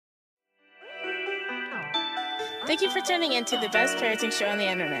Thank you for tuning in to the best parenting show on the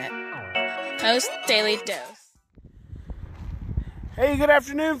internet. Post Daily Dose. Hey, good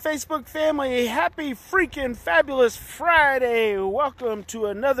afternoon, Facebook family. Happy freaking fabulous Friday. Welcome to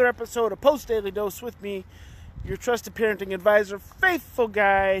another episode of Post Daily Dose with me, your trusted parenting advisor, faithful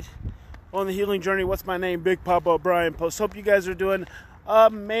guide on the healing journey. What's my name? Big Papa Brian Post. Hope you guys are doing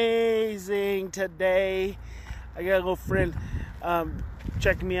amazing today. I got a little friend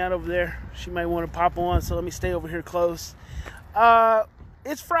checking me out over there. She might want to pop on, so let me stay over here close.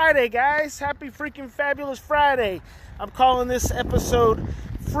 It's Friday, guys. Happy freaking fabulous Friday. I'm calling this episode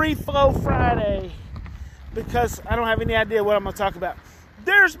Free Flow Friday because I don't have any idea what I'm going to talk about.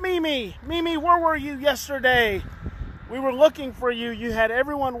 There's Mimi. Mimi, where were you yesterday? We were looking for you. You had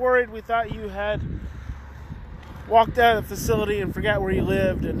everyone worried. We thought you had walked out of the facility and forgot where you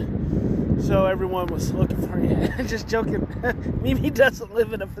lived, and so everyone was looking for you. Just joking. Mimi doesn't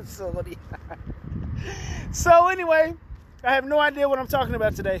live in a facility. So anyway, I have no idea what I'm talking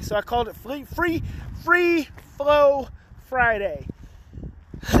about today, so I called it Free Flow Friday.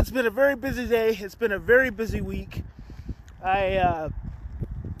 It's been a very busy day. It's been a very busy week. I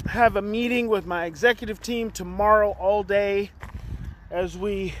have a meeting with my executive team tomorrow all day as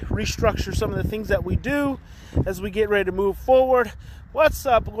we restructure some of the things that we do, as we get ready to move forward. What's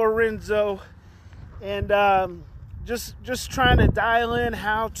up, Lorenzo? And just trying to dial in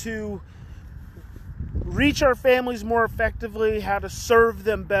how to reach our families more effectively, how to serve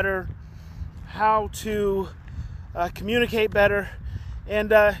them better, how to communicate better. And,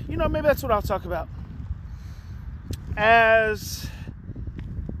 maybe that's what I'll talk about. As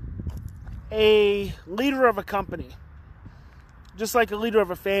a leader of a company, just like a leader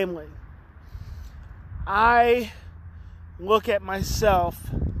of a family, I look at myself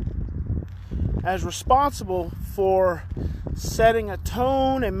as responsible for setting a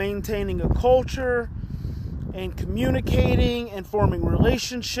tone and maintaining a culture and communicating and forming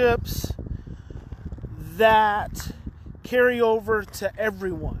relationships that carry over to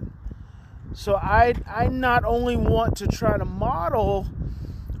everyone. So I not only want to try to model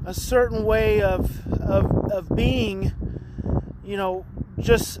a certain way of being,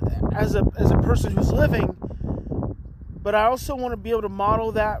 just as a person who's living, but I also want to be able to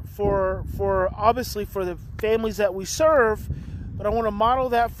model that for obviously for the families that we serve, but I want to model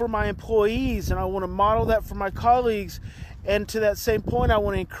that for my employees, and I want to model that for my colleagues. And to that same point, I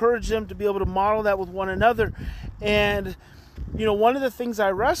want to encourage them to be able to model that with one another. And, one of the things I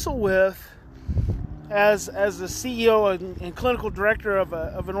wrestle with as the CEO and clinical director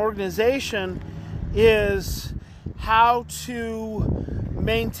of an organization is how to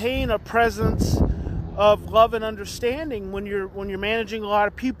maintain a presence of love and understanding when you're managing a lot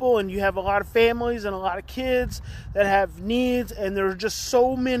of people and you have a lot of families and a lot of kids that have needs, and there's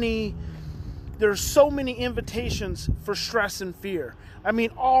so many invitations for stress and fear. I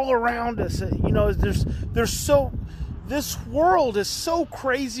mean, all around us, this world is so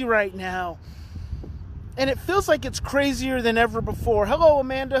crazy right now, and it feels like it's crazier than ever before. Hello,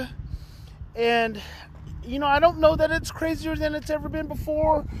 Amanda. And I don't know that it's crazier than it's ever been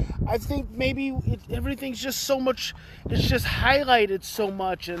before. I think maybe everything's just so much, it's just highlighted so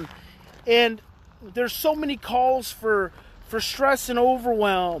much. And there's so many calls for stress and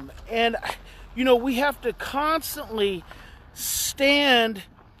overwhelm. And, we have to constantly stand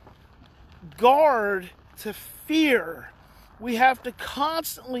guard to fear. We have to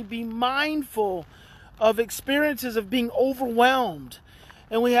constantly be mindful of experiences of being overwhelmed.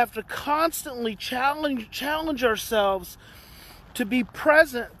 And we have to constantly challenge ourselves to be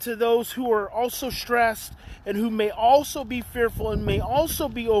present to those who are also stressed and who may also be fearful and may also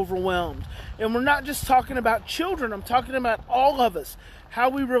be overwhelmed. And we're not just talking about children. I'm talking about all of us. How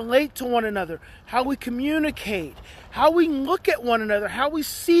we relate to one another, how we communicate, how we look at one another, how we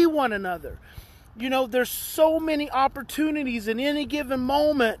see one another. There's so many opportunities in any given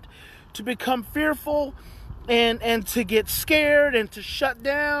moment to become fearful and to get scared and to shut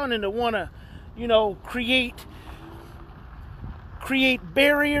down and to want to, create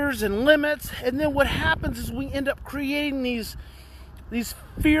barriers and limits. And then what happens is we end up creating these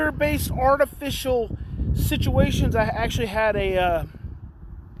fear-based artificial situations. I actually had a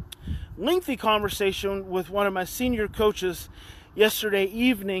lengthy conversation with one of my senior coaches yesterday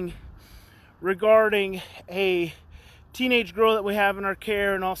evening regarding a teenage girl that we have in our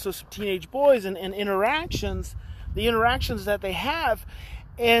care and also some teenage boys and the interactions that they have.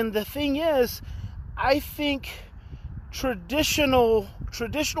 And the thing is, I think traditional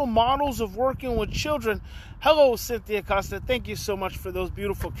models of working with children. Hello, Cynthia Costa. Thank you so much for those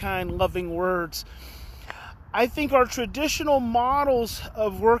beautiful, kind, loving words. I think our traditional models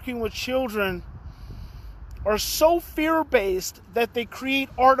of working with children are so fear-based that they create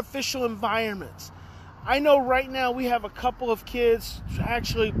artificial environments. I know right now we have a couple of kids,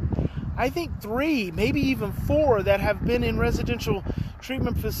 actually, I think 3, maybe even 4, that have been in residential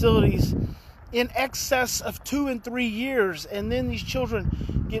treatment facilities in excess of 2 and 3 years. And then these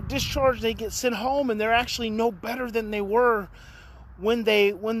children get discharged, they get sent home, and they're actually no better than they were when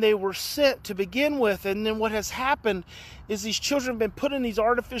they were sent to begin with. And then what has happened is these children have been put in these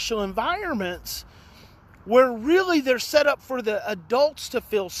artificial environments where really they're set up for the adults to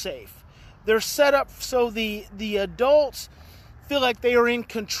feel safe. They're set up so the adults feel like they are in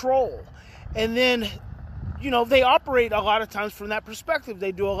control. And then, they operate a lot of times from that perspective.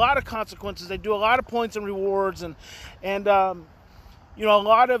 They do a lot of consequences. They do a lot of points and rewards and a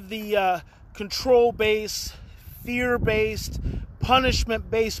lot of the control-based, fear-based,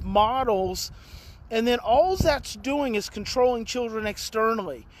 punishment-based models. And then all that's doing is controlling children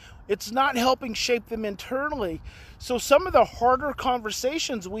externally. It's not helping shape them internally. So some of the harder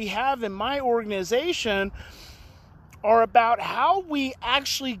conversations we have in my organization are about how we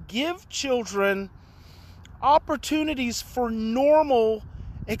actually give children opportunities for normal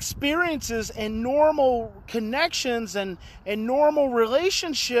experiences and normal connections and normal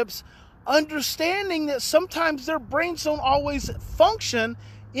relationships, understanding that sometimes their brains don't always function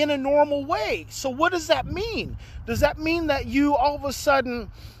in a normal way. So what does that mean? Does that mean that you all of a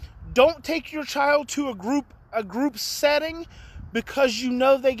sudden don't take your child to a group setting because you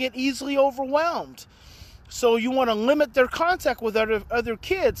know they get easily overwhelmed? So you want to limit their contact with other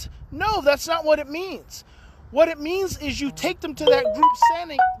kids? No, that's not what it means. What it means is you take them to that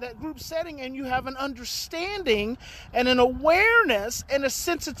group setting, and you have an understanding and an awareness and a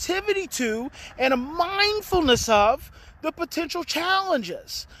sensitivity to and a mindfulness of the potential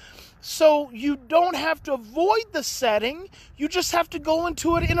challenges. So you don't have to avoid the setting. You just have to go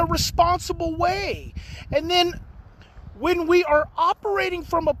into it in a responsible way. And then when we are operating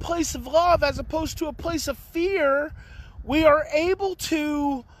from a place of love as opposed to a place of fear, we are able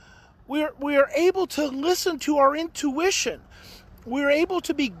to listen to our intuition. We're able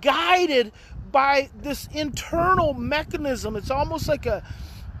to be guided by this internal mechanism. It's almost like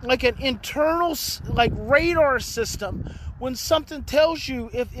an internal radar system. When something tells you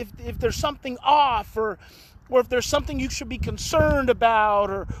if there's something off or if there's something you should be concerned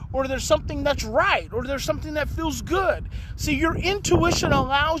about or there's something that's right or there's something that feels good. See, your intuition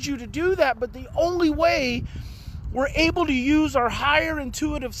allows you to do that, but the only way we're able to use our higher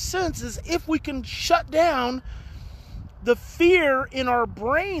intuitive sense is if we can shut down the fear in our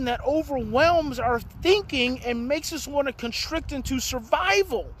brain that overwhelms our thinking and makes us want to constrict into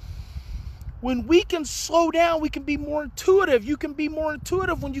survival. When we can slow down, we can be more intuitive. You can be more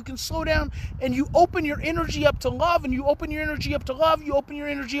intuitive when you can slow down and you open your energy up to love, and you open your energy up to love, you open your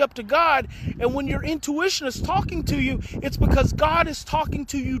energy up to God. And when your intuition is talking to you, it's because God is talking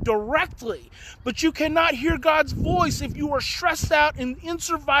to you directly. But you cannot hear God's voice if you are stressed out and in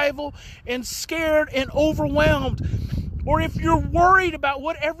survival and scared and overwhelmed, or if you're worried about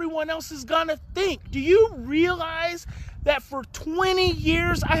what everyone else is gonna think. Do you realize that for 20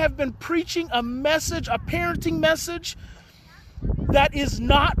 years I have been preaching a message, a parenting message that is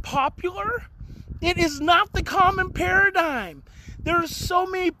not popular? It is not the common paradigm. There are so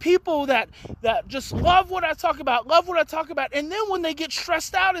many people that just love what I talk about, and then when they get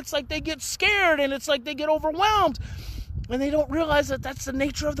stressed out, it's like they get scared and it's like they get overwhelmed, and they don't realize that that's the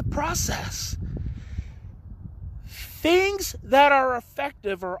nature of the process. Things that are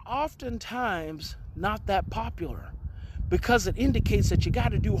effective are oftentimes not that popular, because it indicates that you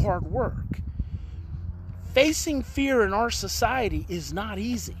got to do hard work. Facing fear in our society is not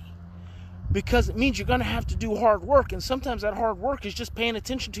easy, because it means you're going to have to do hard work, and sometimes that hard work is just paying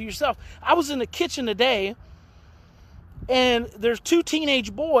attention to yourself. I was in the kitchen today, and there's 2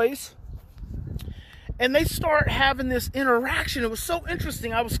 teenage boys, and they start having this interaction. It was so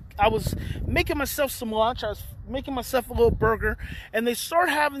interesting. I was making myself some lunch. I was making myself a little burger, and they start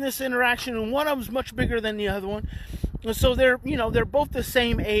having this interaction, and one of them's much bigger than the other one. And so they're both the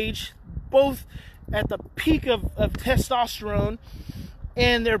same age, both at the peak of testosterone,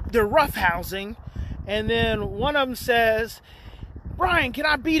 and they're roughhousing. And then one of them says, "Brian, can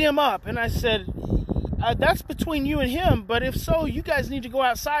I beat him up?" And I said, "That's between you and him, but if so, you guys need to go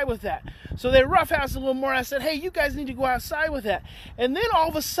outside with that." So they roughhouse a little more. I said, "Hey, you guys need to go outside with that." And then all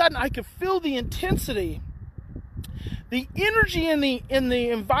of a sudden, I could feel the intensity, the energy in the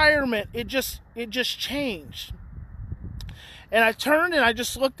environment. It just changed. And I turned and I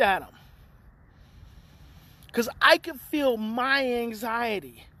just looked at him, because I could feel my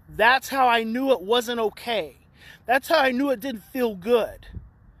anxiety. That's how I knew it wasn't okay. That's how I knew it didn't feel good.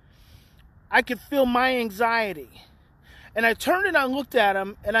 I could feel my anxiety. And I turned and I looked at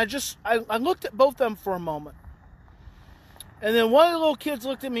him, and I looked at both of them for a moment. And then one of the little kids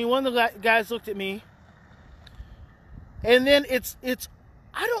looked at me, one of the guys looked at me. And then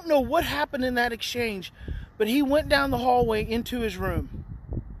I don't know what happened in that exchange, but he went down the hallway into his room.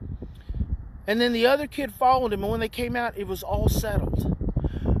 And then the other kid followed him, and when they came out, it was all settled.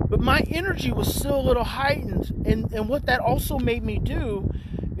 But my energy was still a little heightened, and what that also made me do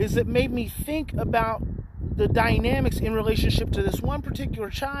is it made me think about the dynamics in relationship to this one particular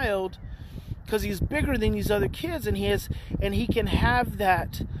child, because he's bigger than these other kids, and he can have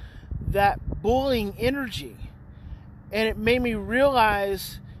that bullying energy. And it made me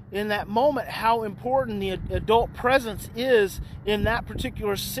realize in that moment how important the adult presence is in that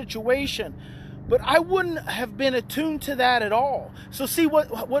particular situation. But I wouldn't have been attuned to that at all. So see,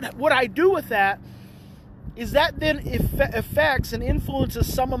 what I do with that is that then affects and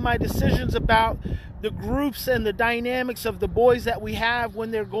influences some of my decisions about the groups and the dynamics of the boys that we have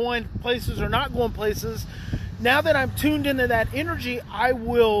when they're going places or not going places. Now that I'm tuned into that energy, I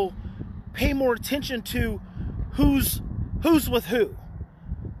will pay more attention to who's with who.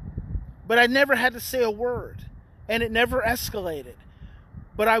 But I never had to say a word, and it never escalated.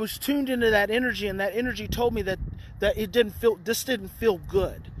 But I was tuned into that energy, and that energy told me that this didn't feel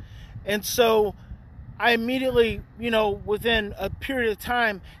good. And so I immediately, within a period of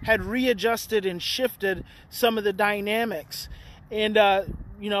time, had readjusted and shifted some of the dynamics. And,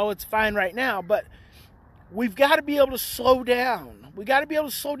 it's fine right now. But we've got to be able to slow down. We've got to be able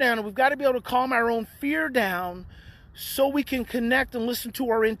to slow down, and we've got to be able to calm our own fear down so we can connect and listen to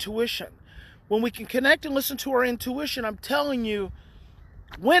our intuition. When we can connect and listen to our intuition, I'm telling you,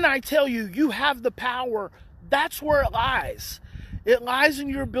 when I tell you, you have the power, that's where it lies. It lies in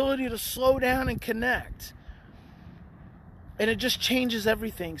your ability to slow down and connect. And it just changes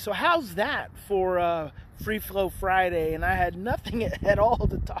everything. So how's that for Free Flow Friday? And I had nothing at all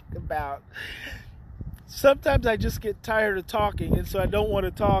to talk about. Sometimes I just get tired of talking, and so I don't want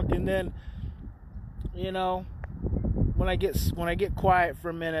to talk. And then, when I get quiet for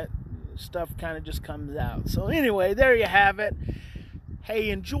a minute, stuff kind of just comes out. So anyway, there you have it. Hey,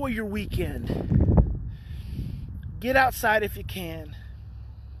 enjoy your weekend. Get outside if you can.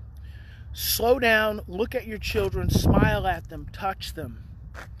 Slow down, look at your children, smile at them, touch them,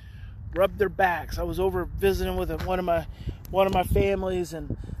 rub their backs. I was over visiting with one of my families,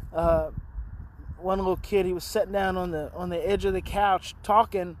 and one little kid, he was sitting down on the edge of the couch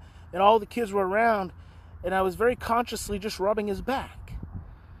talking, and all the kids were around, and I was very consciously just rubbing his back.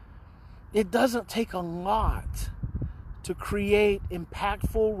 It doesn't take a lot to create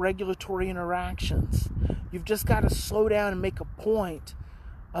impactful regulatory interactions. You've just got to slow down and make a point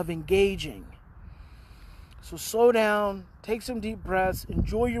of engaging. So slow down, take some deep breaths,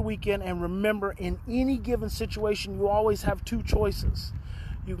 enjoy your weekend, and remember, in any given situation, you always have two choices.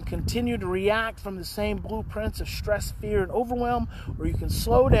 You can continue to react from the same blueprints of stress, fear, and overwhelm, or you can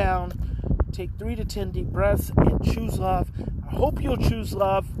slow down, take 3 to 10 deep breaths, and choose love. I hope you'll choose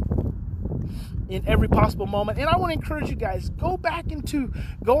love in every possible moment. And I want to encourage you guys, go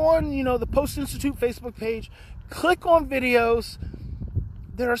on, the Post Institute Facebook page, click on videos.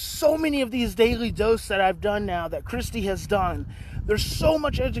 There are so many of these daily doses that I've done now, that Christy has done. There's so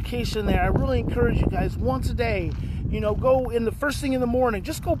much education there. I really encourage you guys, once a day, go in the first thing in the morning,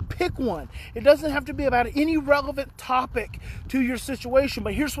 just go pick one. It doesn't have to be about any relevant topic to your situation,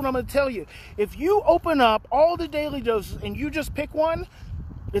 but here's what I'm going to tell you. If you open up all the daily doses and you just pick one,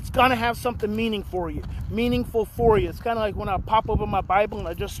 it's going to have something meaningful for you. It's kind of like when I pop open my Bible and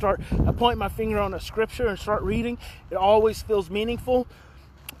I point my finger on a scripture and start reading. It always feels meaningful.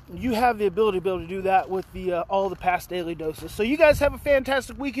 You have the ability to be able to do that with all the past daily doses. So you guys have a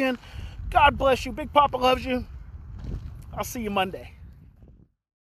fantastic weekend. God bless you. Big Papa loves you. I'll see you Monday.